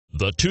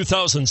The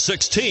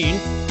 2016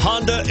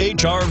 Honda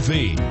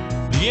HR-V.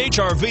 The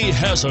HR-V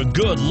has a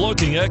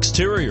good-looking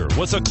exterior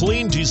with a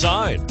clean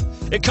design.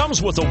 It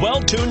comes with a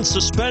well-tuned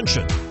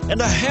suspension and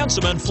a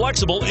handsome and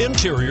flexible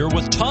interior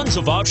with tons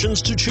of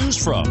options to choose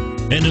from,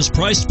 and is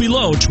priced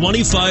below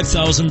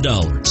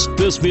 $25,000.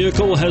 This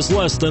vehicle has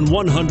less than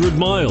 100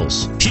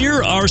 miles.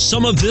 Here are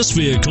some of this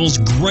vehicle's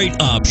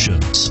great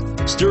options: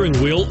 steering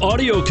wheel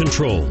audio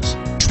controls,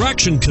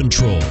 traction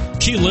control,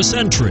 keyless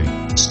entry,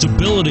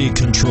 stability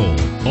control,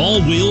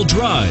 all-wheel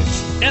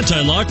drive,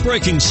 anti-lock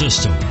braking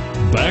system,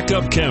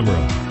 backup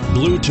camera,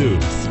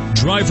 Bluetooth,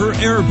 driver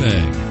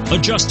airbag,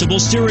 adjustable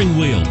steering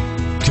wheel.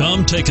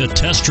 Come take a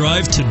test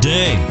drive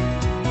today.